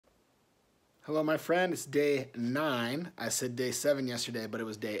Hello, my friend. It's day 9. I said day 7 yesterday, but it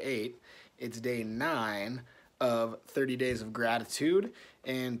was day 8. It's day 9 of 30 Days of Gratitude.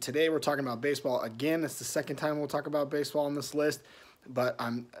 And today we're talking about baseball again. It's the second time we'll talk about baseball on this list, but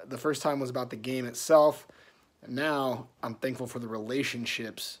the first time was about the game itself. Now I'm thankful for the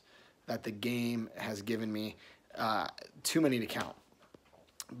relationships that the game has given me. Too many to count,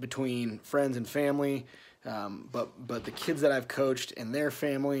 between friends and family, but the kids that I've coached and their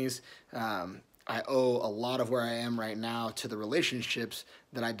families, I owe a lot of where I am right now to the relationships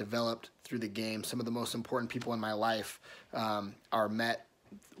that I developed through the game. Some of the most important people in my life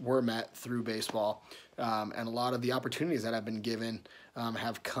were met through baseball, and a lot of the opportunities that I've been given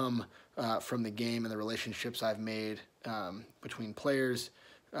have come from the game and the relationships I've made between players,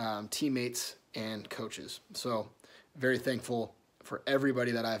 teammates, and coaches. So very thankful for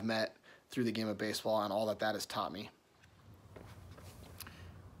everybody that I've met through the game of baseball and all that has taught me.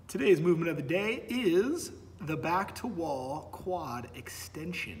 Today's movement of the day is the back to wall quad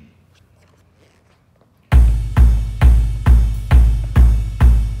extension.